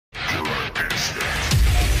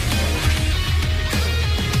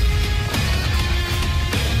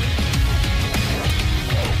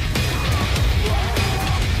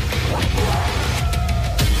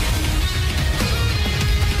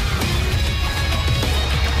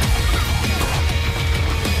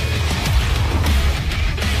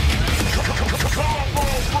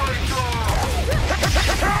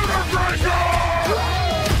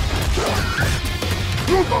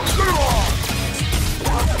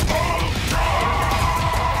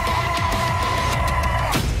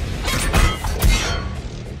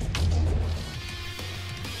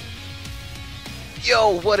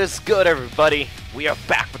Yo, what is good, everybody? We are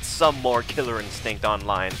back with some more Killer Instinct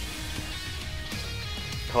Online.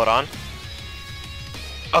 Hold on.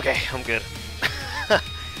 Okay, I'm good.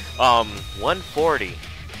 1:40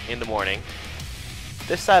 in the morning.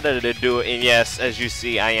 Decided to do it, and yes, as you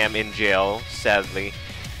see, I am in jail, sadly.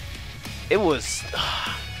 It was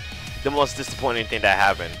the most disappointing thing that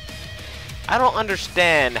happened. I don't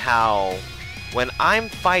understand how when I'm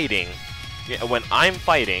fighting,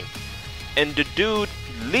 and the dude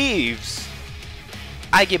leaves,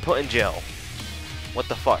 I get put in jail. What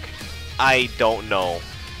the fuck? I don't know.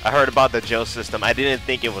 I heard about the jail system. I didn't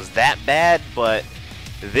think it was that bad, but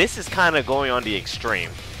this is kind of going on the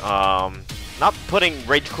extreme. Not putting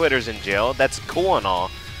rage quitters in jail, that's cool and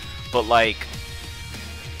all, but like,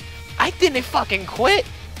 I didn't fucking quit.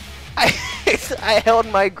 I held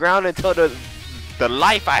my ground until the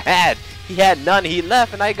life I had. He had none, he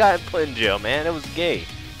left, and I got put in jail, man. It was gay.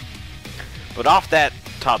 But off that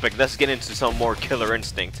topic, let's get into some more Killer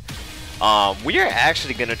Instinct. We are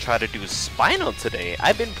actually going to try to do Spinal today.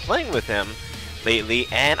 I've been playing with him lately,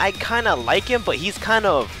 and I kind of like him, but he's kind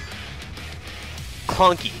of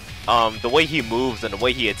clunky. The way he moves and the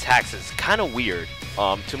way he attacks is kind of weird,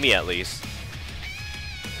 to me at least.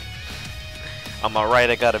 Am I right?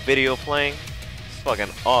 I got a video playing. It's fucking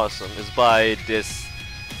awesome. It's by this...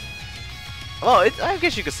 Oh, I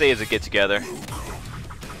guess you could say it's a get-together.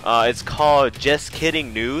 It's called Just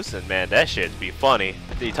Kidding News, and man, that shit be funny.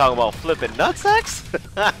 You talking about flipping nutsacks?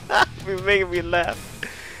 Be making me laugh.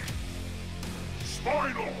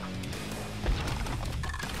 Spinal.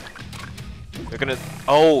 They're gonna.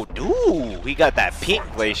 Oh, dude, he got that pink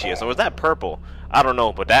Glacius, or was that purple? I don't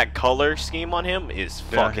know, but that color scheme on him is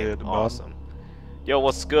fucking awesome. Yo,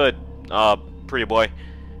 what's good, pretty boy?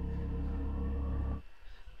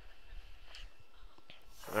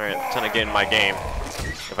 All right, I'm trying to get in my game.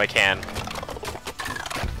 If I can.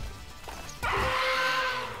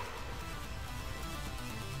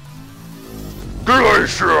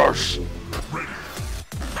 Delicious!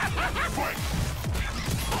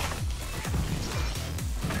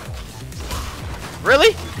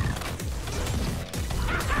 Really?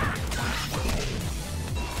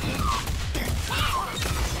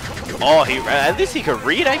 Oh, at least he could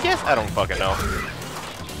read, I guess? I don't fucking know.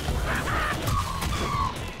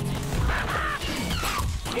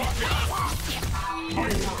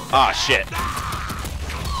 Ah, shit.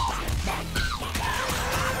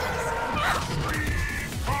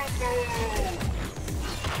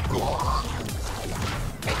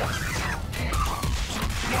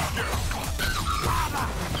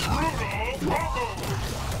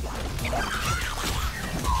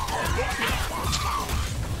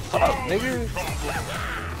 Nigga.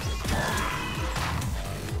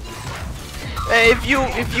 Hey,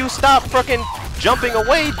 if you stop fucking jumping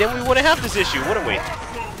away, then we wouldn't have this issue, wouldn't we?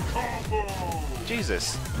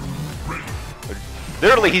 Jesus.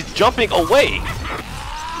 Literally, he's jumping away.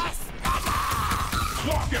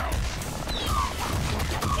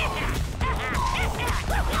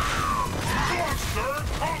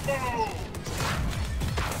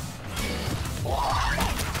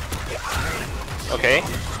 Okay.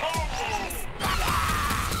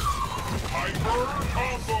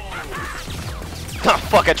 Oh,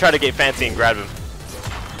 fuck, I tried to get fancy and grab him.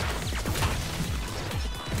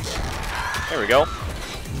 There we go.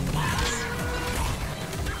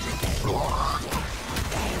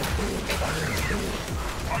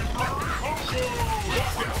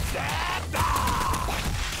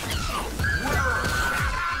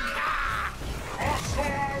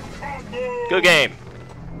 Good game.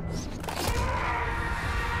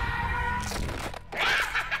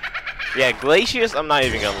 Yeah, Glacius, I'm not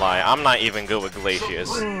even gonna lie. I'm not even good with Glacius.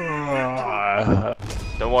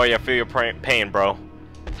 Don't worry, I feel your pain, bro.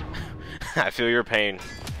 I feel your pain.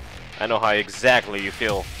 I know how exactly you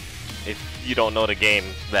feel if you don't know the game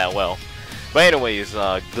that well. But anyways,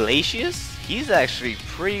 Glacius, he's actually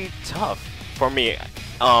pretty tough for me.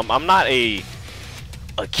 I'm not a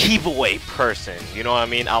keep away person, you know what I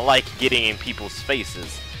mean? I like getting in people's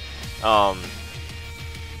faces.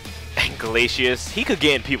 And Glacius, he could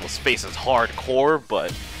get in people's faces hardcore,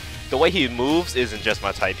 but the way he moves isn't just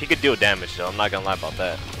my type. He could deal damage though, I'm not gonna lie about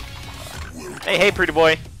that. Hey, pretty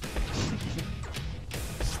boy.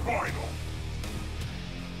 Spinal.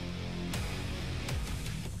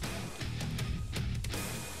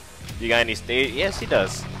 You got any stage? Yes, he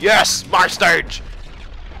does. Yes, my stage!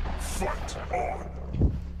 Fight on.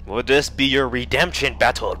 Will this be your redemption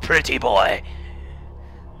battle, pretty boy?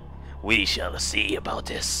 We shall see about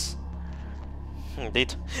this.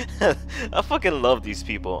 I fucking love these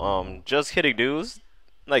people. Just Kidding News.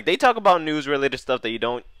 Like, they talk about news related stuff that you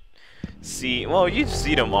don't see. Well, you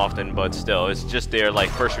see them often, but still, it's just their like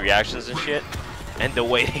first reactions and shit. And the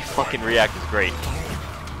way they fucking react is great.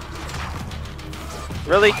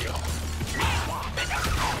 Really?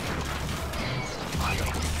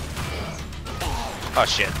 Oh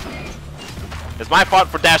shit. It's my fault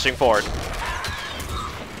for dashing forward.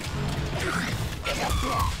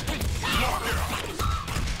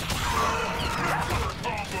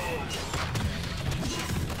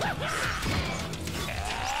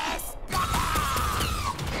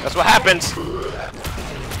 That's what happens.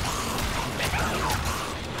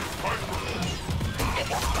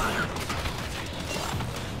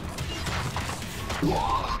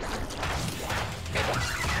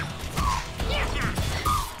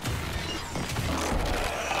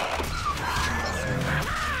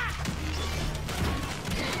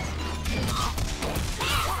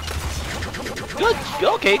 Good.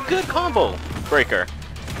 Okay, good combo breaker.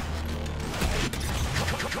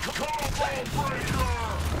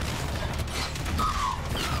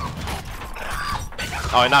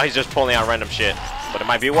 Oh, now he's just pulling out random shit, but it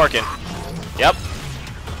might be working. Yep.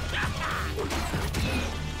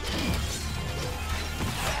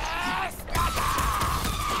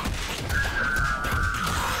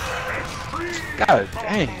 God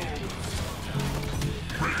dang.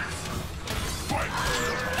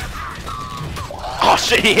 Oh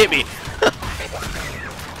shit, he hit me.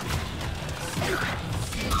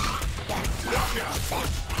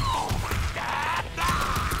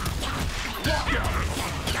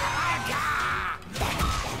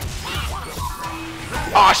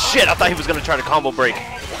 Oh shit, I thought he was gonna try to combo break.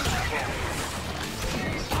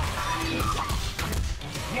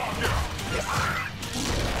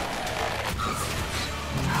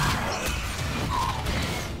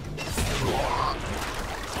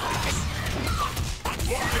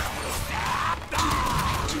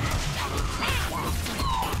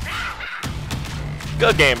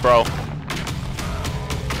 Good game, bro.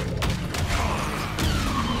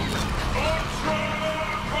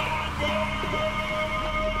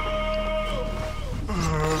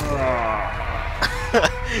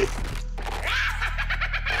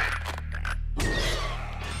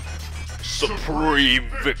 Supreme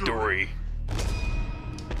victory.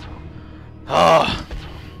 Oh.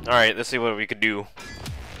 Alright, let's see what we could do.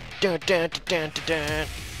 Dun, dun, dun, dun, dun, dun.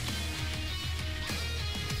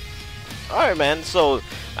 Alright, man, so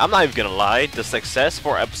I'm not even gonna lie, the success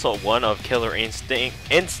for episode 1 of Killer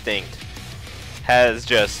Instinct has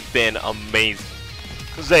just been amazing.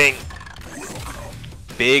 Zing.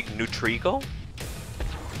 Big Nutrico?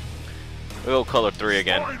 We'll go color 3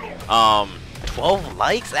 again. 12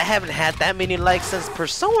 likes? I haven't had that many likes since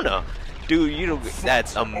Persona. Dude, you don't,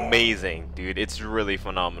 that's amazing, dude. It's really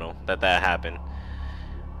phenomenal that happened.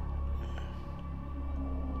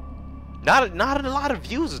 Not a lot of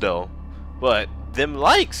views though, but them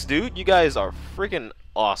likes, dude. You guys are freaking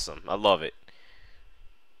awesome. I love it,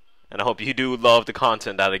 and I hope you do love the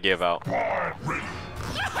content that I give out.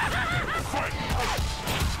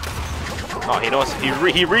 Oh, he knows.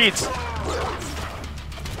 He reads.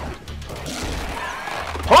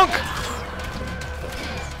 Punk!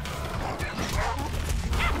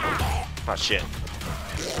 Oh shit.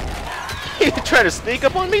 You trying to sneak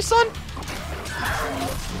up on me, son?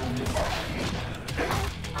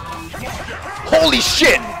 Holy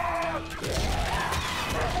shit!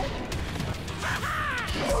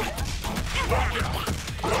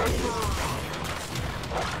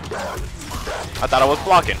 I thought I was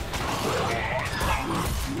blocking.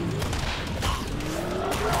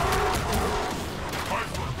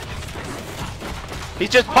 He's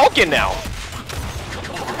just poking now.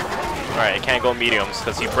 Alright, I can't go mediums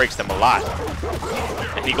because he breaks them a lot.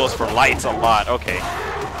 And he goes for lights a lot. Okay.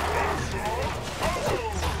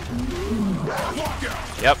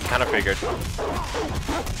 Yep, kind of figured.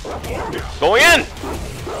 Going in!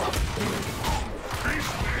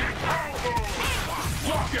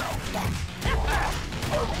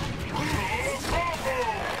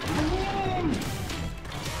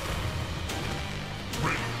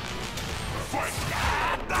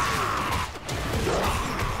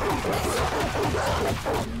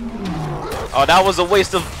 Oh, that was a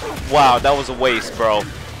waste of... Wow, that was a waste, bro.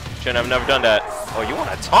 Shouldn't have never done that. Oh, you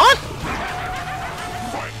want to taunt?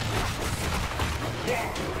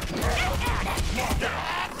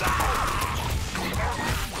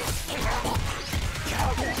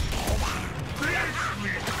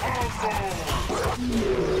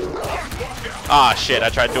 Ah, shit, I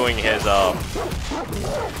tried doing his,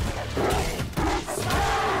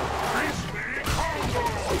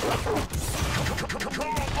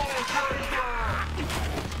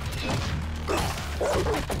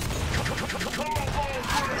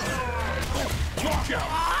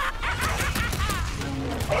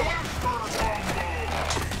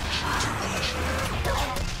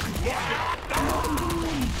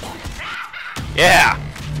 Yeah!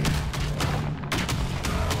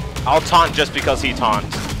 I'll taunt just because he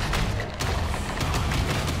taunts.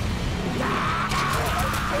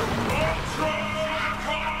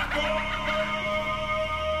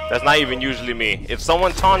 That's not even usually me. If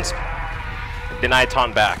someone taunts, then I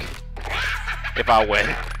taunt back. If I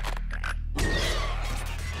win.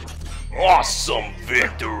 Awesome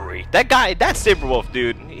victory! That guy, that Saberwolf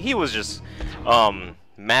dude, he was just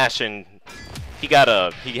mashing. He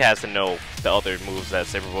has to know the other moves that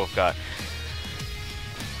Saberwolf got.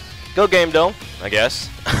 Good game though, I guess.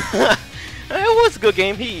 It was a good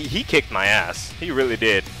game. He kicked my ass. He really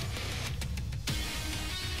did.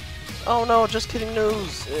 Oh no, just kidding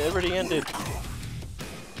news. It already ended.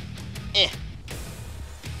 Eh.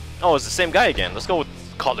 Oh, it's the same guy again. Let's go with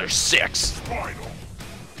color 6.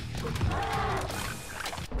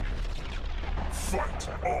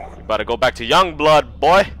 You better go back to young blood,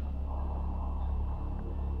 boy.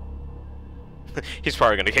 He's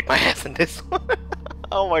probably gonna kick my ass in this one.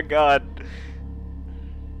 Oh my god.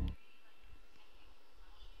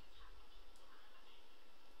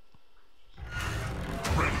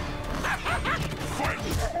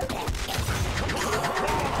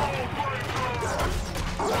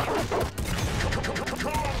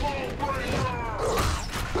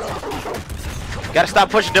 Gotta stop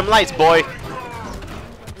pushing them lights, boy.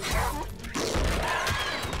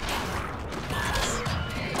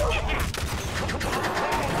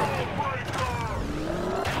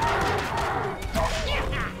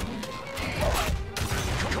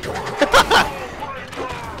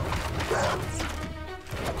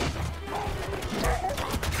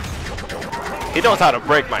 He knows how to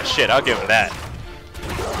break my shit, I'll give him that.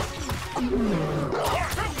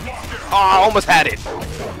 Oh, I almost had it.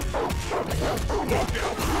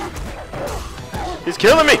 He's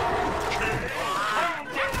killing me.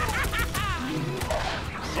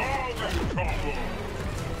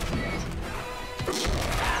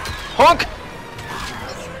 Honk!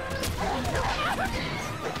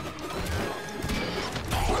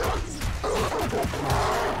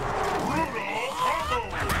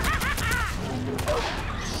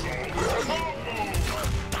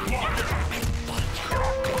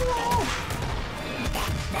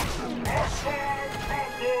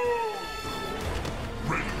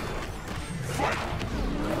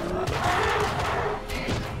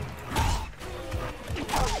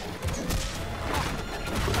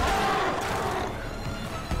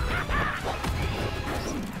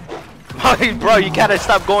 Bro, you gotta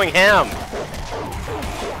stop going ham.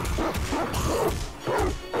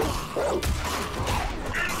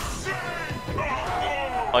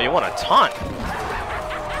 Oh, you want a taunt?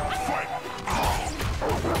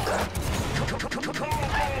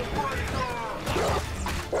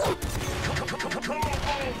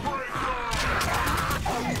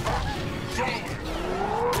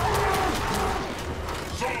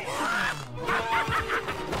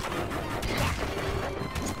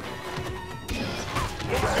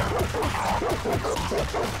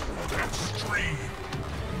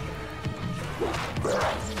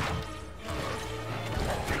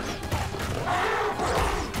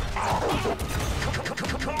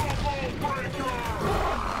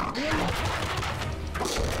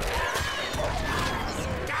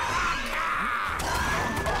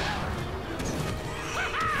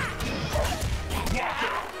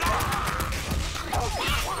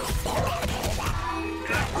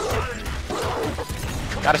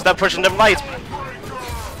 Gotta stop pushing them lights.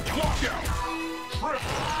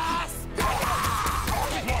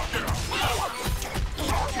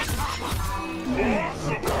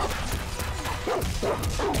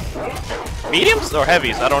 Mediums or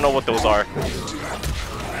heavies? I don't know what those are.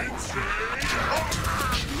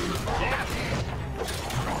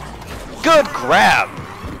 Good grab.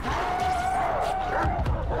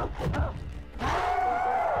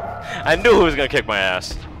 I knew he was gonna kick my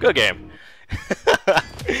ass. Good game.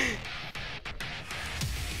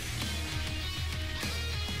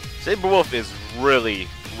 Saberwolf is really,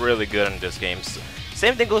 really good in this game.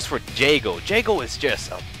 Same thing goes for Jago. Jago is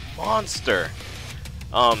just a monster.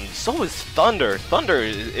 So is Thunder. Thunder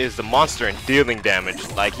is the monster in dealing damage.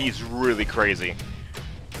 Like, he's really crazy.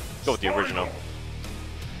 Go with the original.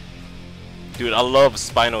 Dude, I love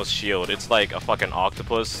Spinal's shield. It's like a fucking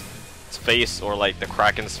octopus face, or like the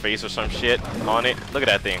Kraken's face or some shit on it. Look at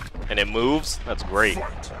that thing. And it moves. That's great.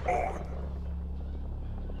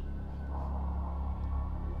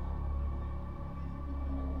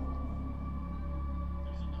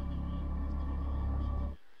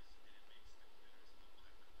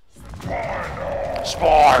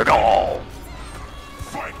 Spinal!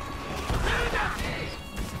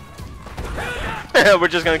 We're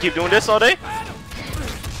just gonna keep doing this all day?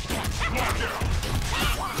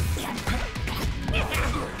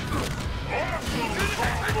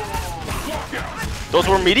 Those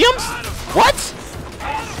were mediums? What?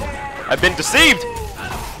 I've been deceived!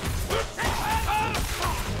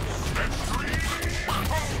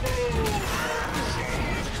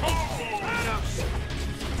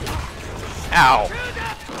 Ow.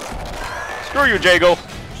 Screw you, Jago.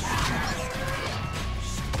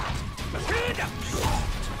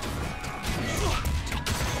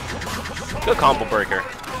 Good combo breaker.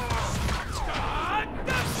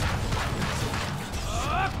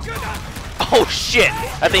 Oh shit!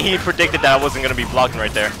 I think he predicted that I wasn't gonna be blocking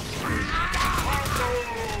right there.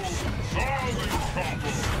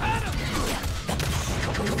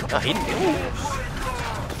 Oh, he knew.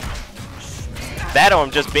 That or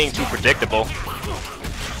I'm just being too predictable.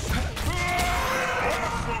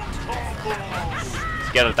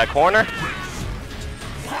 Let's get out of that corner.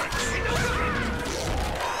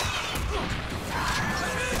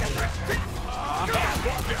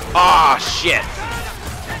 Ah, shit!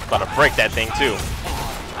 About to break that thing too.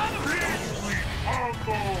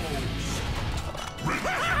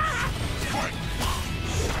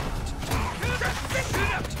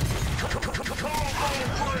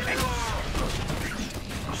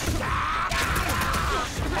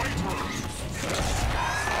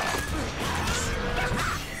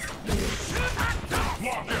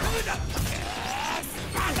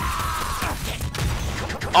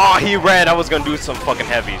 Oh, he ran. I was gonna do some fucking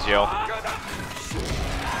heavies, yo.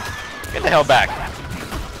 Get the hell back.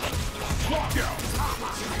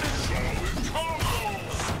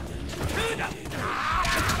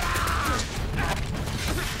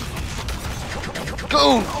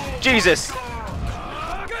 Go! Jesus!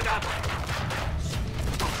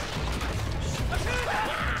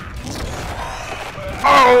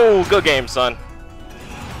 Oh, good game, son.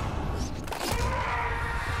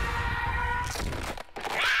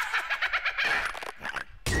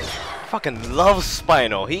 Fucking love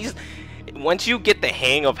Spinal. He's once you get the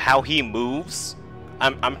hang of how he moves,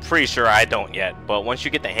 I'm pretty sure I don't yet, but once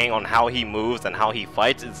you get the hang on how he moves and how he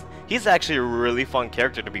fights, he's actually a really fun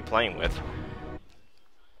character to be playing with.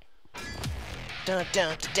 Dun,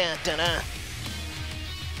 dun, dun, dun, dun.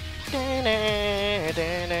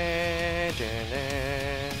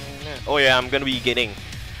 Oh yeah, I'm gonna be getting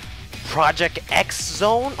Project X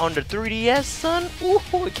Zone on the 3DS, son. Ooh,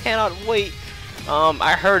 I cannot wait.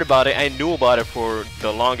 I heard about it. I knew about it for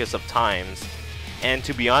the longest of times, and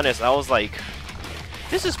to be honest, I was like,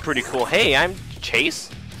 "This is pretty cool." Hey, I'm Chase,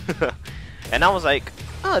 and I was like,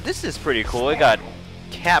 "Oh, this is pretty cool." It got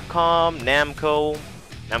Capcom, Namco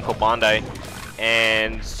Bandai,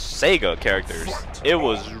 and Sega characters. It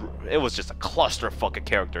was just a clusterfuck of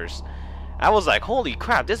characters. I was like, "Holy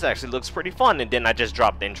crap, this actually looks pretty fun," and then I just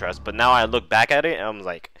dropped interest. But now I look back at it, and I'm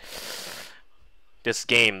like, "This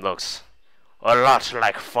game looks a lot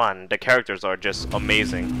like fun." The characters are just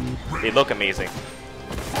amazing. They look amazing.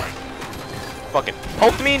 Fucking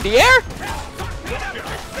poked me in the air?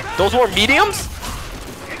 Those were mediums?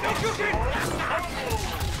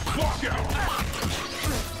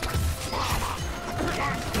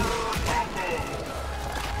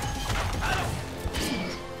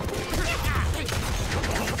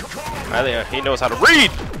 He knows how to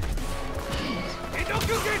read!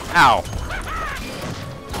 Ow.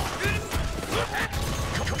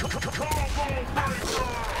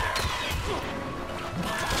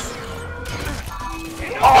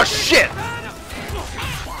 Oh shit!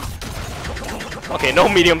 Okay, no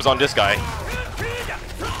mediums on this guy.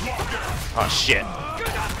 Oh shit.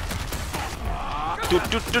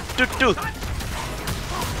 Do.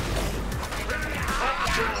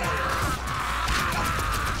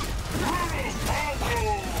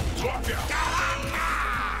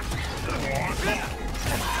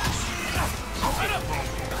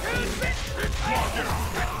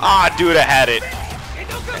 Ah, dude, I had it.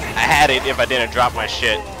 I had it if I didn't drop my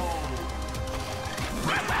shit.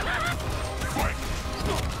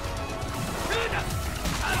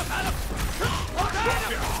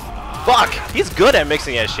 Fuck! He's good at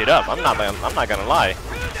mixing that shit up. I'm not gonna lie.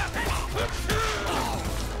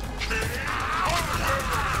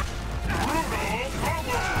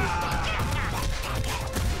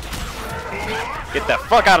 Get the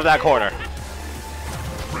fuck out of that corner.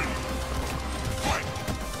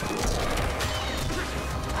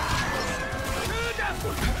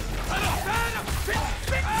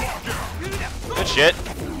 Good shit.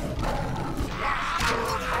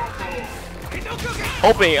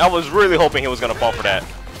 I was really hoping he was gonna fall for that.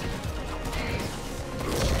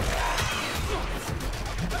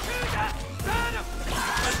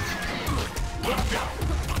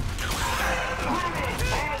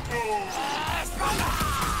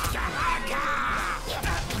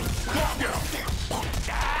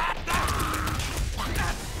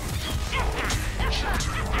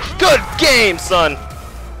 Good game, son.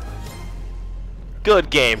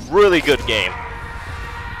 Good game. Really good game.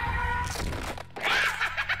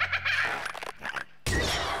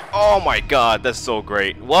 Oh my god, that's so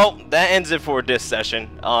great. Well, that ends it for this session.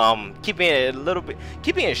 Keeping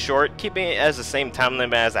it short, keeping it as the same time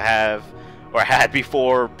limit as I have or had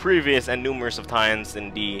before previous and numerous of times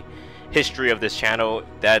in the history of this channel.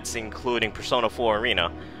 That's including Persona 4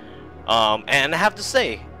 Arena. And I have to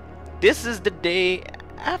say, this is the day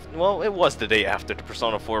after, well, it was the day after the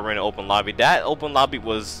Persona 4 Arena open lobby. That open lobby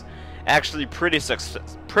was actually pretty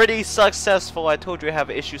successful. I told you I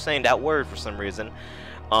have an issue saying that word for some reason.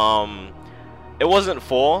 It wasn't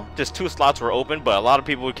full, just 2 slots were open, but a lot of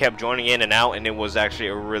people kept joining in and out, and it was actually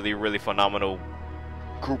a really phenomenal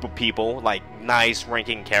group of people, like nice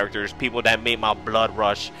ranking characters, people that made my blood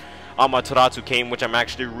rush. Amaterasu came, which I'm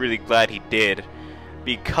actually really glad he did,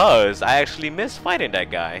 because I actually missed fighting that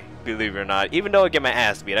guy, believe it or not. Even though I get my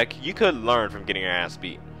ass beat, you could learn from getting your ass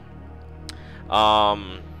beat.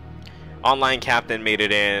 Online Captain made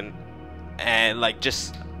it in, and like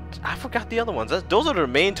just I forgot the other ones. Those are the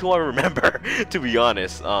main 2 I remember, to be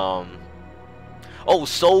honest. Oh,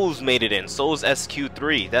 Souls made it in. Souls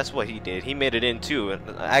SQ3. That's what he did. He made it in too. And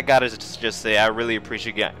I gotta just say, I really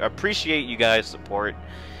appreciate you guys' support.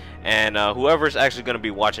 And whoever's actually gonna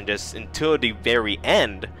be watching this until the very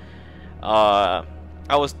end, I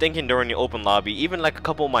was thinking during the open lobby, even like a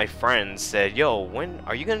couple of my friends said, "Yo, when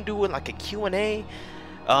are you gonna do like a Q&A?"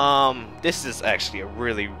 This is actually a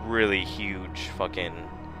really huge fucking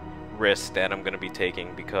risk that I'm gonna be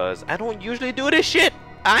taking, because I don't usually do this shit.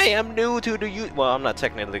 I am new to the well, I'm not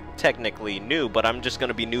technically new, but I'm just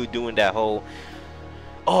gonna be new doing that whole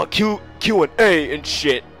Q&A and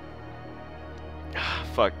shit.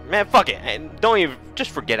 Fuck, man, fuck it, and don't even,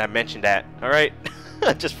 just forget I mentioned that. All right,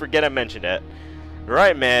 just forget I mentioned that. All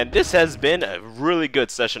right, man, this has been a really good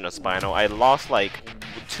session of Spinal. I lost like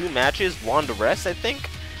 2 matches, won the rest, I think.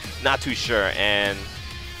 Not too sure, and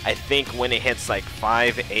I think when it hits like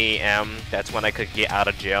 5 AM, that's when I could get out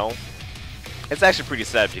of jail. It's actually pretty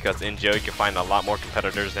sad, because in jail you can find a lot more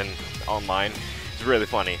competitors than online. It's really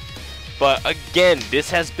funny. But again, this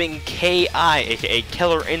has been KI, aka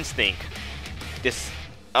Killer Instinct. This,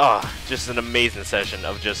 just an amazing session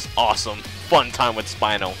of just awesome, fun time with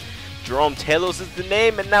Spinal. JeromeTelos is the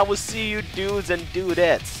name, and I will see you dudes and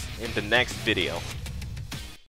dudettes in the next video.